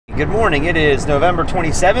Good morning. It is November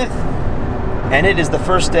 27th, and it is the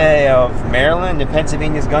first day of Maryland and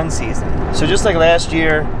Pennsylvania's gun season. So just like last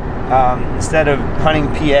year, instead of hunting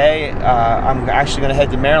PA, I'm actually going to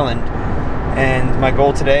head to Maryland. And my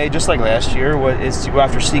goal today, just like last year, is to go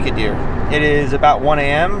after Sika deer. It is about 1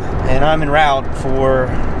 a.m. and I'm en route for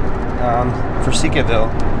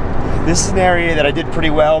Sikaville. This is an area that I did pretty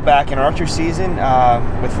well back in archery season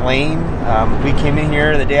with Lane. We came in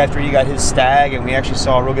here the day after he got his stag, and we actually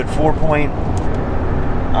saw a real good 4-point.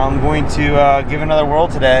 I'm going to give another whirl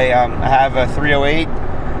today. I have a 308,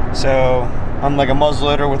 so I'm like a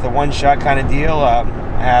muzzleloader with a one-shot kind of deal. I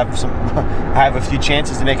have a few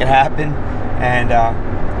chances to make it happen, and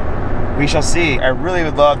we shall see. I really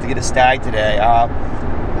would love to get a stag today.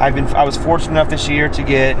 I was fortunate enough this year to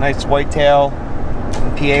get a nice whitetail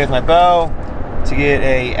in PA with my bow, to get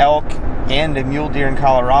a elk and a mule deer in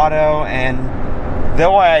Colorado, and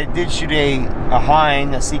though I did shoot a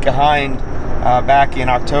hind, a Sika hind, back in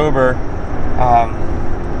October,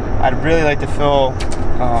 I'd really like to fill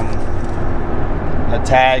a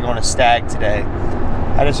tag on a stag today.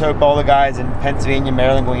 I just hope all the guys in Pennsylvania,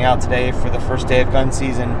 Maryland going out today for the first day of gun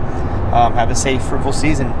season have a safe, fruitful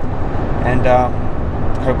season, and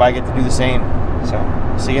hope I get to do the same. So,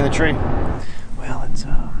 see you in the tree. Well, it's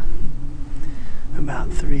about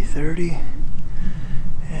 3:30,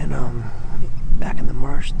 and back in the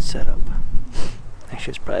marsh and set up.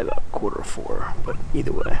 Actually, it's probably about 3:45, but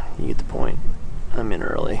either way, you get the point. I'm in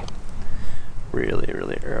early,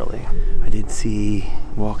 really early. I did see,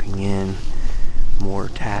 walking in, more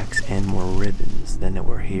tacks and more ribbons than that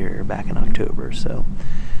were here back in October, so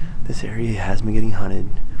this area has been getting hunted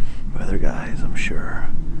by other guys, I'm sure.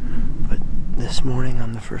 But this morning,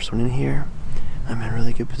 I'm the first one in here. I'm in a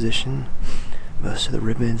really good position. Most of the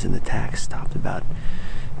ribbons and the tacks stopped about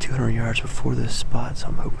 200 yards before this spot, so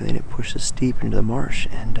I'm hoping they didn't push this steep into the marsh,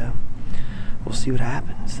 and we'll see what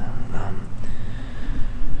happens.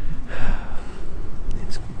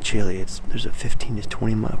 It's chilly. There's a 15 to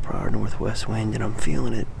 20 mile per hour northwest wind, and I'm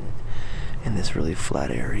feeling it in this really flat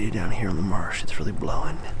area down here on the marsh. It's really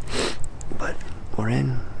blowing, but we're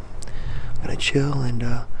in. I'm gonna chill, and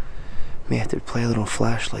may have to play a little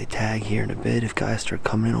flashlight tag here in a bit if guys start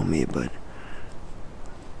coming in on me, but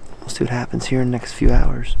we'll see what happens here in the next few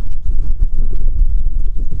hours.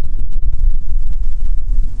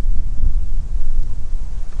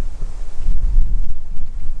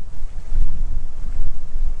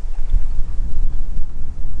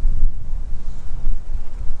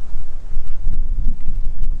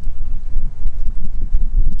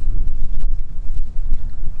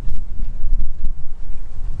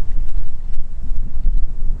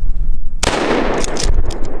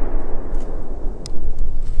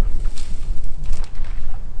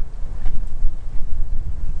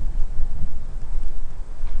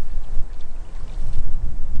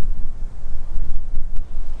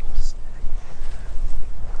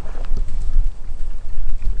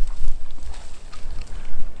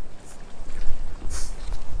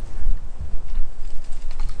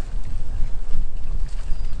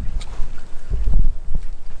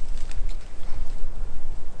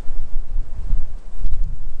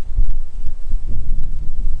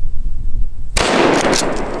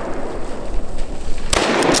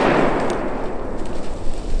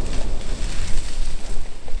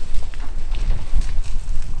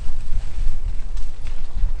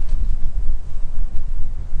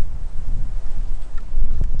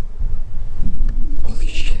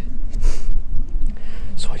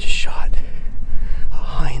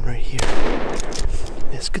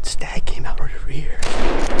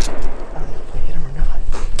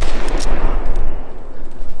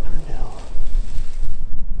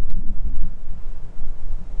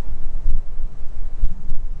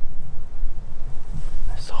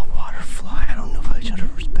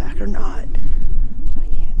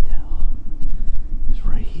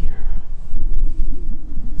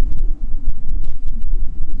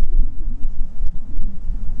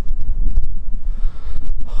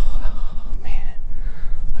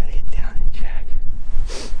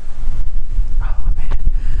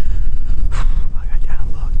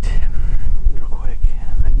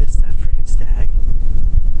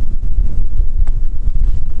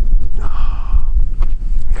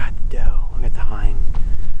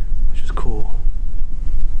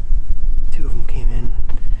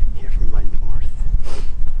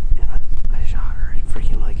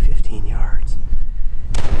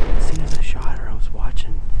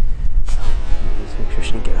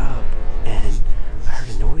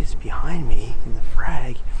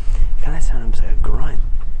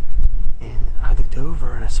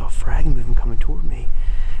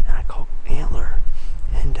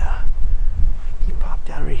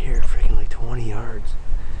 20 yards.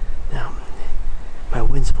 Now, my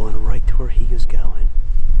wind's blowing right to where he was going.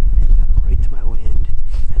 And got right to my wind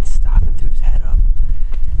and stopped and threw his head up.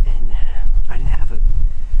 And I didn't have a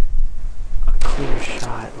clear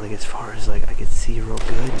shot, like as far as like I could see real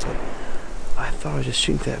good, but I thought I was just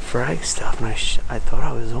shooting that frag stuff, and I thought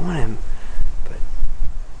I was on him, but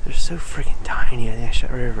they're so freaking tiny. I think I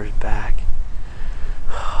shot right over his back.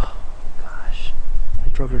 Oh gosh. I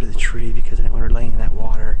drove her to the tree because I didn't want her laying in that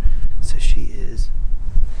water, so she is.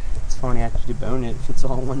 It's funny, I have to debone it if it's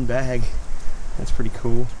all in one bag. That's pretty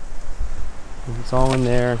cool. If it's all in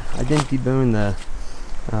there. I didn't debone the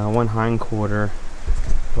one hind quarter,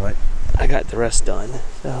 but I got the rest done.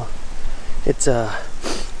 So it's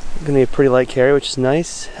gonna be a pretty light carry, which is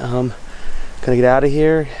nice. Gonna get out of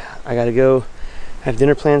here. I gotta go. I have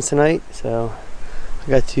dinner plans tonight, so I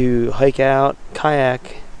got to hike out,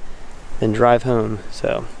 kayak, then drive home.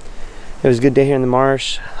 So it was a good day here in the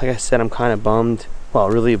marsh. Like I said, I'm kind of bummed. Well,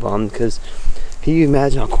 really bummed, because can you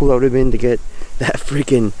imagine how cool that would have been to get that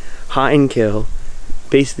freaking hind kill,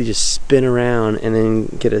 basically just spin around and then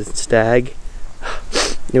get a stag.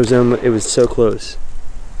 It was so close.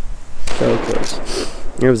 So close.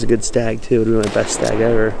 It was a good stag too. It would be my best stag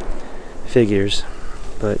ever. Figures.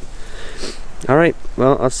 But alright,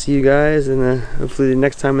 well, I'll see you guys, and hopefully the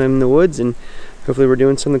next time I'm in the woods, and hopefully we're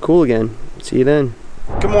doing something cool again. See you then.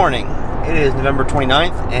 Good morning. It is November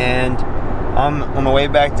 29th, and I'm on my way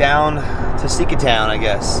back down to Sika town, I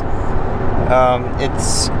guess.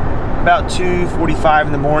 It's about 2:45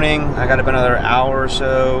 in the morning. I got about another hour or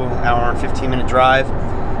so, hour and 15-minute drive,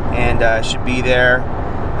 and I should be there.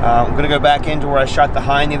 I'm gonna go back into where I shot the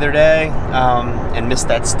hind the other day and missed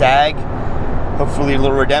that stag. Hopefully a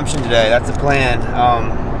little redemption today. That's the plan.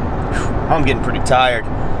 I'm getting pretty tired.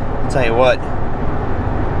 I'll tell you what,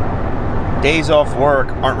 days off work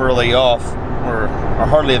aren't really off, or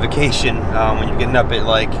hardly a vacation when you're getting up at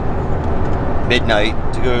like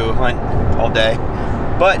midnight to go hunt all day.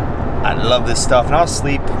 But I love this stuff, and I'll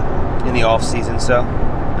sleep in the off season, so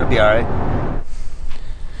it'll be all right.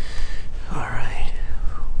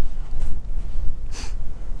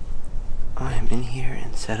 I'm in here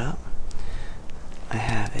and set up. I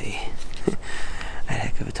have a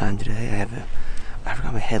heck of a time today. I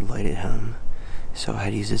forgot my headlight at home, so I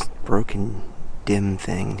had to use this broken dim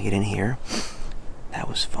thing to get in here. That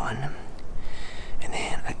was fun. And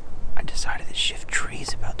then I decided to shift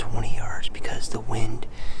trees about 20 yards because the wind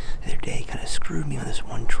the other day kind of screwed me on this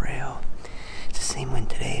one trail. It's the same wind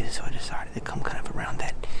today, so I decided to come kind of around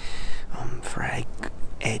that frag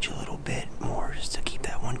edge a little bit more, just to keep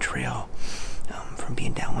that one trail from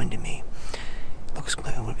being downwind to me. Looks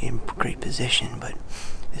like I would be in great position, but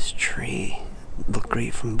this tree looked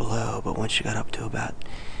great from below, but once you got up to about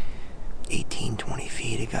 18-20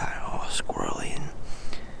 feet, it got all squirrely and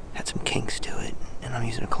had some kinks to it, and I'm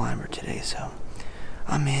using a climber today, so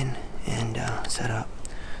I'm in and set up.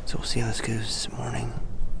 So we'll see how this goes this morning.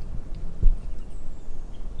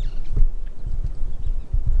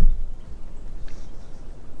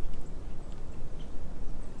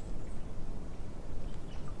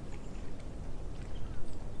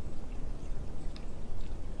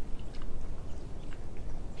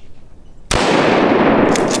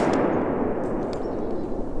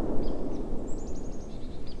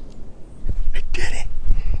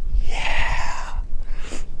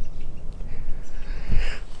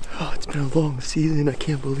 It's been a long season, I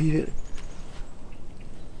can't believe it.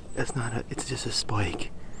 That's not a, it's just a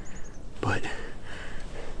spike. But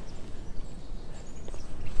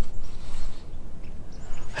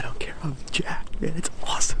I don't care, I'm jacked, man, it's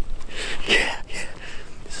awesome. Yeah.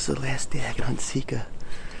 This is the last day I can hunt Sika.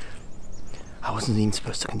 I wasn't even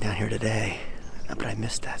supposed to come down here today, but I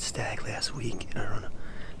missed that stag last week, or on the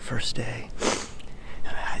first day.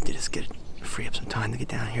 And I had to just free up some time to get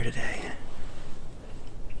down here today.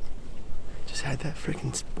 Just had that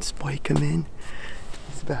freaking spike come in.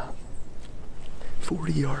 It's about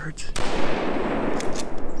 40 yards.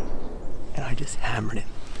 And I just hammered him.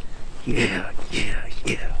 Yeah.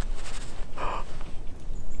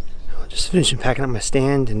 I'm just finishing packing up my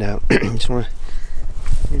stand, and just want to,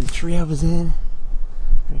 here's the tree I was in.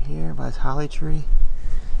 Right here by this holly tree.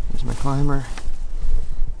 There's my climber.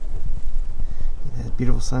 That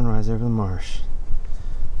beautiful sunrise over the marsh.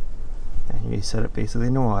 And you set up basically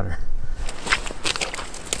in the water.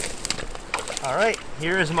 Alright,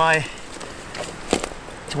 here is my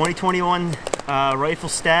 2021 rifle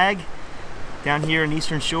stag down here in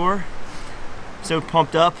Eastern Shore. So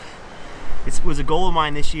pumped up. It was a goal of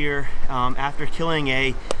mine this year, after killing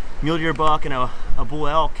a mule deer buck and a bull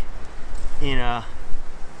elk in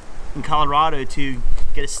Colorado, to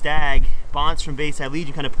get a stag. Bonds from Bayside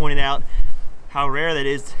Legion kind of pointed out how rare that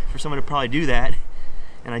is for someone to probably do that,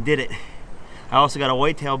 and I did it. I also got a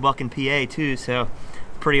whitetail buck in PA too, so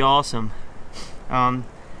pretty awesome.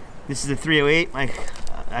 This is the 308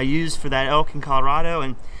 I used for that elk in Colorado,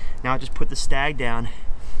 and now I just put the stag down.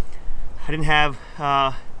 I didn't have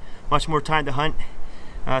much more time to hunt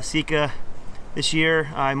Sika this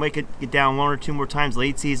year. I might get down 1 or 2 more times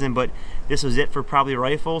late season, but this was it for probably a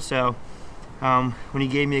rifle. So when he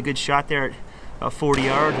gave me a good shot there at 40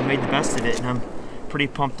 yards, I made the best of it, and I'm pretty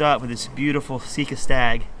pumped up with this beautiful Sika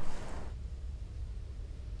stag.